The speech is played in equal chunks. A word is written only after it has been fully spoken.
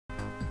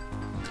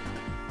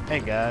Hey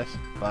guys,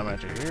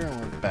 Blaumagier here,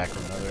 and we're back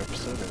with another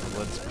episode of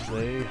Let's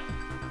Play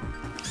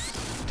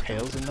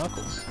Tails and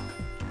Knuckles.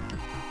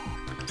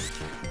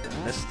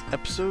 In this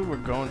episode, we're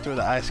going through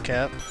the ice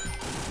cap.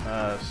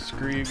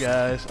 Screw you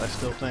guys, I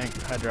still think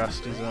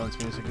Hydrocity Zone's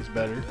music is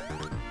better.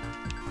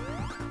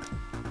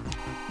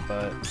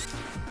 But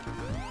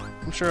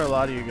I'm sure a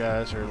lot of you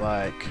guys are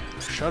like,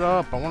 shut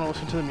up, I want to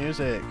listen to the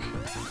music.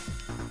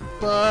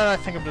 But I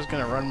think I'm just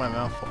going to run my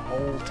mouth the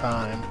whole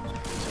time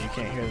so you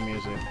can't hear the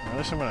music. Or at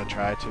least I'm going to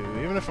try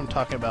to, even if I'm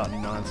talking about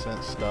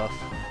nonsense stuff.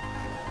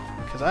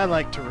 Because I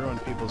like to ruin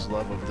people's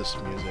love of this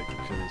music,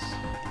 because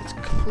it's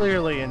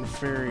clearly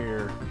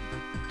inferior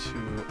to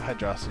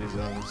Hydrocity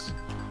Zone's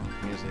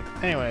music.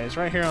 Anyways,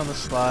 right here on the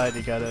slide,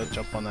 you gotta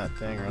jump on that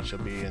thing or else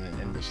you'll be in an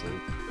endless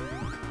loop.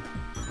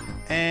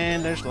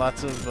 And there's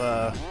lots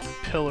of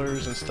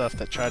pillars and stuff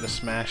that try to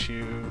smash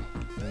you.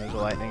 And there's a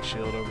lightning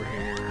shield over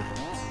here,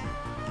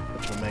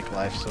 which will make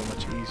life so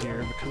much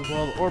easier because of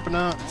all the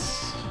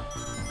Orbinauts.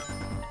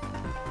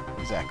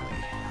 Exactly.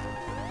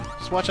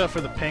 Just watch out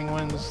for the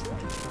penguins.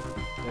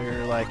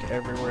 They're like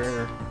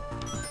everywhere,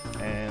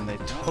 and they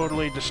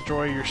totally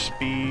destroy your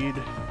speed.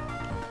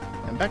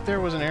 And back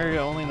there was an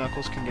area only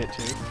Knuckles can get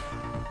to.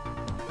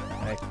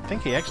 I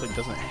think he actually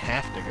doesn't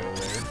have to go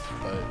there,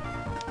 but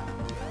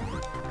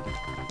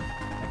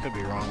I could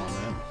be wrong on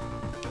that.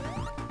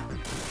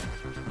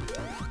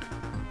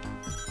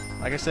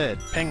 Like I said,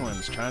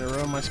 penguins trying to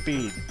ruin my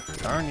speed.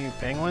 Darn you,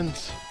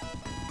 penguins.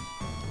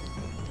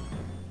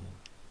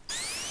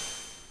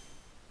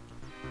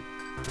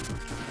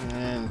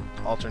 And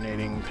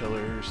alternating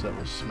pillars that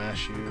will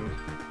smash you.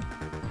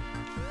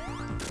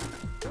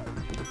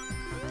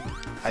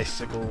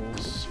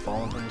 Icicles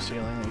falling from the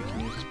ceiling that you can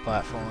use as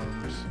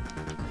platforms.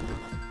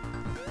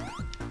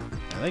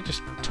 And they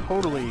just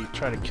totally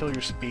try to kill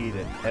your speed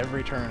at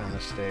every turn in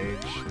this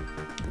stage.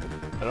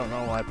 I don't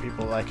know why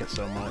people like it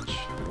so much.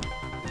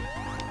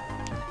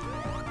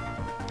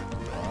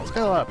 Well, it's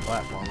got a lot of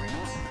platforming.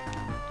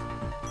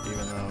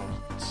 Even though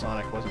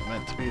Sonic wasn't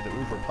meant to be the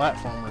uber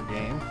platformer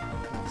game.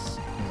 It's,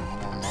 you know,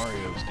 more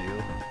Mario's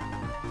deal.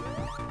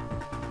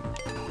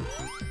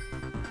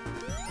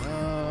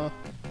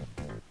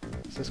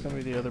 Is this going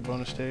to be the other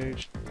bonus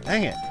stage?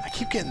 Dang it! I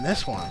keep getting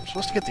this one. I'm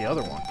supposed to get the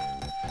other one.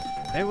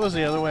 Maybe it was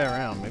the other way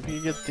around. Maybe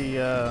you get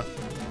the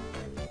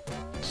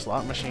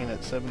slot machine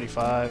at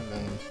 75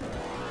 and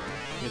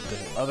you get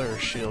the other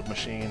shield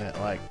machine at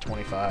like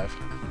 25.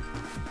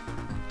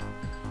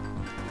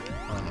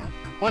 I don't know.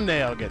 One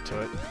day I'll get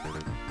to it.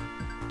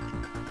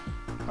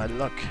 My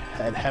luck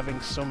at having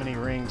so many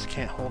rings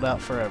can't hold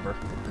out forever.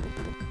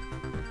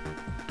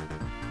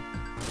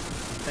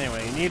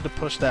 Anyway, you need to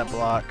push that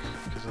block,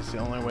 because it's the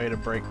only way to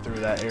break through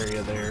that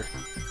area there.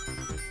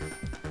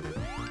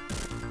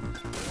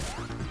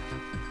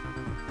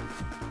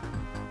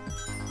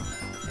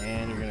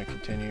 And you're going to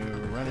continue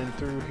running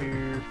through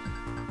here.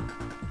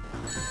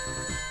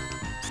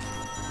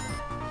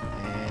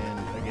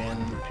 And again,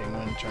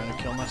 penguin trying to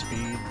kill my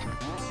speed.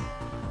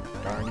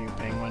 Darn you,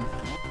 penguin.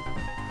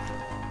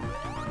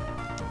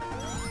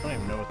 I don't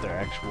even know what their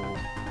actual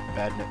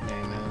bad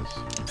nickname is.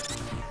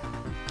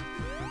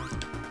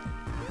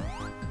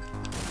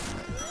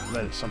 I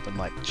bet it's something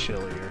like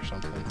chili or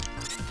something.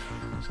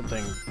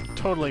 Something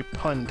totally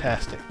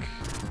pun-tastic.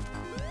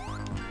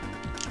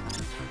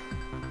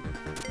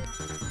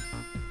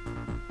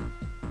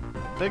 The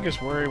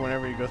biggest worry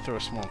whenever you go through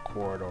a small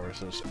corridor is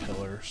those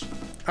pillars.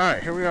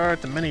 Alright, here we are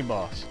at the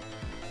mini-boss.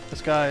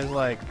 This guy is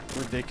like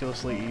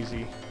ridiculously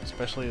easy,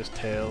 especially his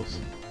tails.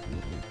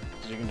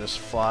 You can just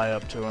fly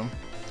up to him.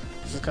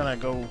 Just kind of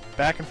go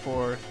back and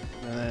forth,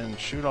 and then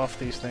shoot off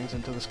these things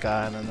into the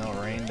sky, and then they'll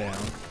rain down.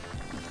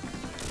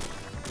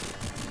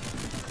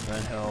 And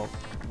then he'll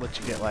let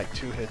you get like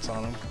 2 hits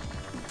on him.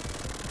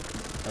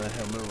 And then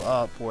he'll move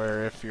up,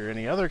 where if you're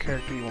any other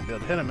character, you won't be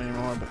able to hit him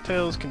anymore, but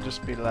Tails can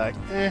just be like,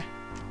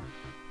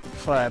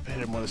 fly up and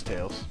hit him with his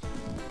tails.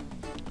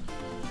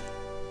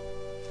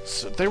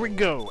 So there we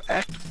go,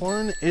 Act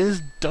 1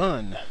 is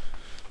done.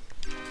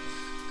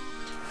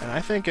 And I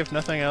think if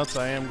nothing else,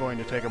 I am going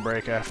to take a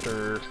break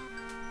after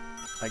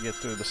I get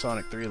through the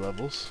Sonic 3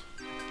 levels.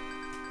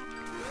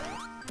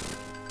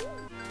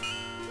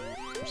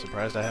 I'm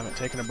surprised I haven't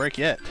taken a break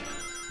yet.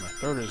 My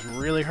throat is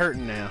really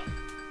hurting now.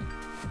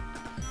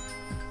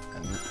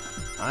 And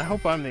I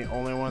hope I'm the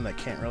only one that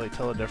can't really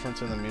tell a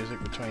difference in the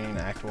music between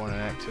Act 1 and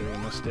Act 2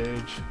 in this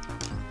stage.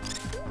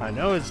 I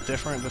know it's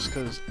different just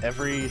because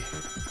every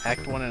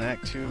Act 1 and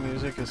Act 2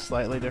 music is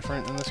slightly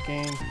different in this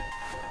game,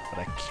 but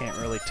I can't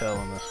really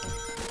tell in this one.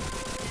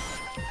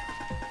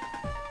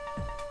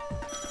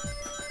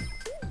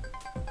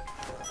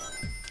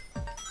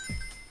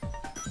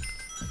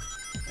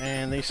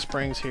 And these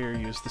springs here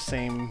use the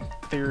same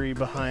theory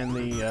behind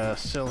the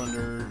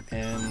cylinder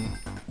in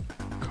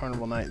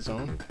Carnival Night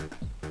Zone.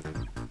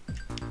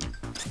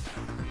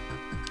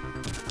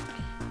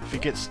 If you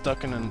get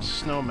stuck in a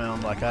snow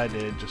mound like I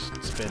did, just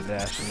spin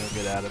dash and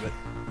you'll get out of it.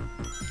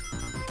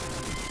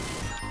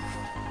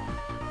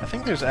 I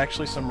think there's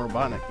actually some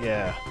Robotnik,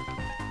 yeah.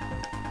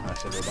 I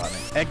said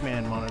Robotnik.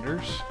 Eggman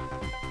monitors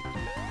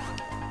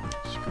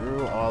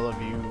Screw all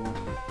of you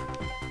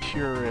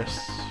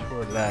purists who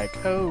are like,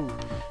 oh,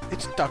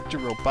 it's Dr.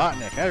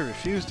 Robotnik. I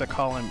refuse to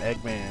call him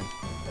Eggman.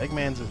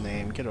 Eggman's his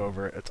name. Get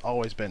over it. It's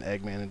always been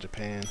Eggman in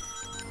Japan.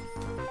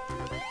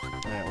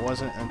 And it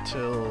wasn't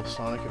until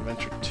Sonic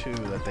Adventure 2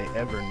 that they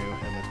ever knew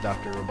him as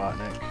Dr.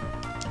 Robotnik.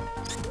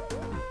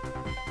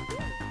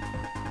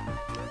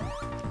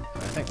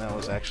 And I think that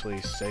was actually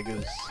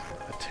Sega's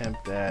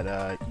attempt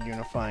at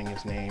unifying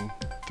his name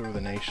through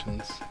the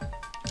nations.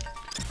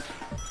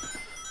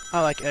 I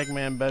like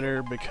Eggman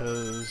better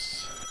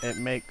because it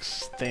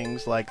makes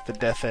things like the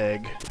Death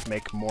Egg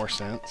make more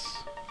sense.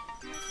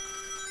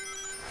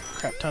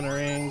 Crap ton of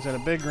rings and a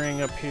big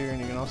ring up here, and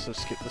you can also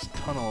skip this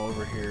tunnel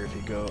over here if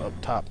you go up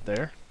top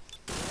there.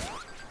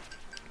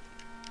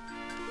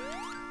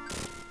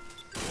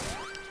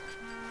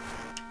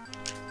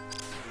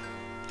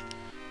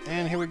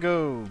 And here we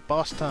go,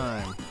 boss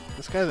time.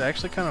 This guy's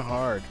actually kind of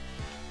hard,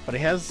 but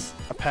he has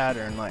a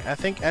pattern. Like, I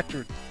think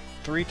after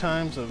 3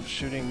 times of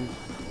shooting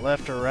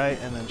left or right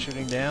and then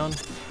shooting down,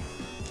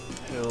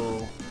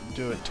 he'll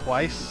do it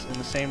twice in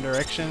the same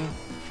direction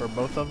for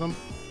both of them.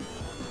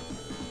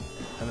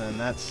 And then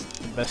that's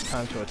the best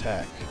time to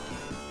attack.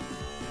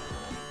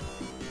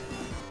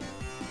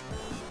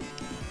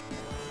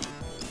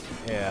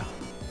 Yeah,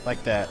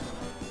 like that.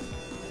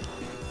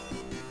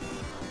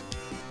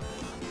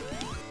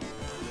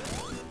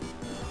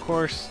 Of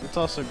course, it's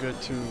also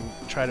good to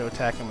try to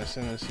attack him as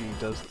soon as he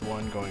does the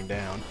one going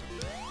down.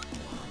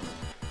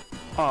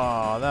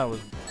 Aw, that was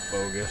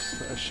bogus.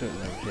 That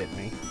shouldn't have hit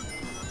me.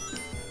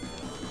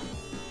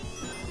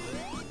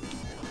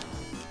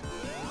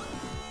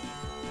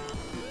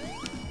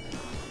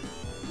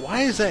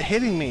 Why is that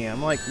hitting me?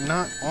 I'm like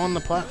not on the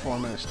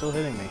platform and it's still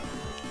hitting me.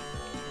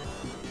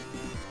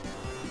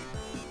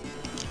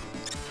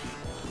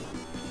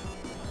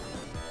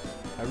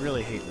 I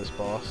really hate this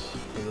boss,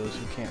 for those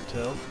who can't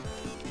tell.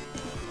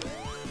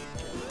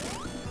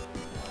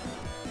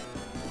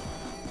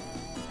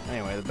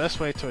 Anyway, the best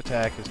way to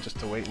attack is just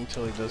to wait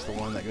until he does the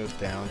one that goes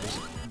down. Just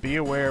be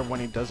aware when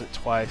he does it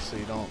twice so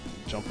you don't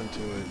jump into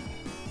it.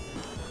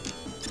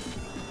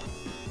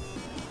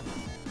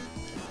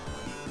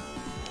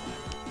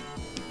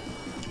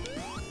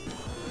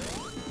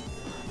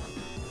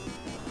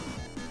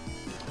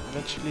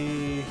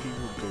 Eventually, he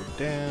will go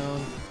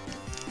down.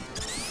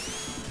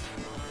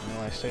 I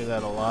know I say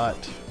that a lot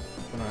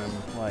when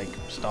I'm, like,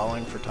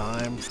 stalling for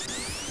time.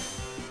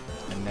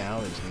 And now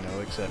is no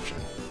exception.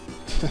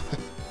 So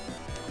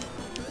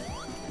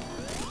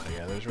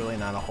yeah, there's really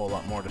not a whole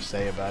lot more to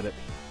say about it.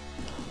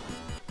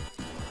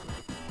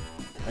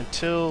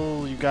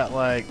 Until you got,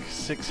 like,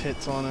 6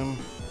 hits on him,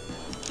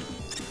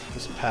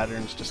 this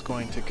pattern's just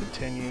going to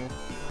continue.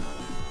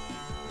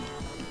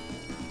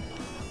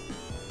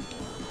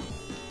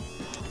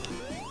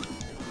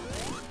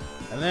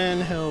 And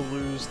then he'll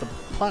lose the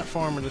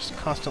platform and just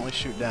constantly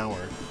shoot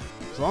downward.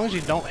 As long as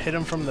you don't hit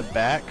him from the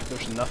back,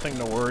 there's nothing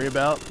to worry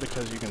about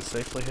because you can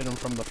safely hit him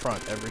from the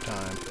front every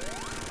time.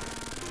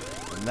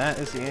 And that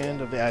is the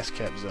end of the Ice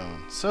Cap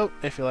Zone. So,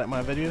 if you like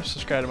my video,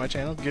 subscribe to my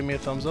channel, give me a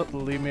thumbs up,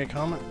 leave me a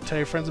comment, tell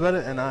your friends about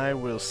it, and I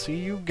will see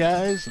you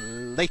guys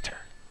later.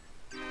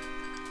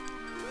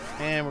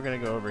 And we're going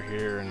to go over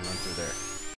here and run through there.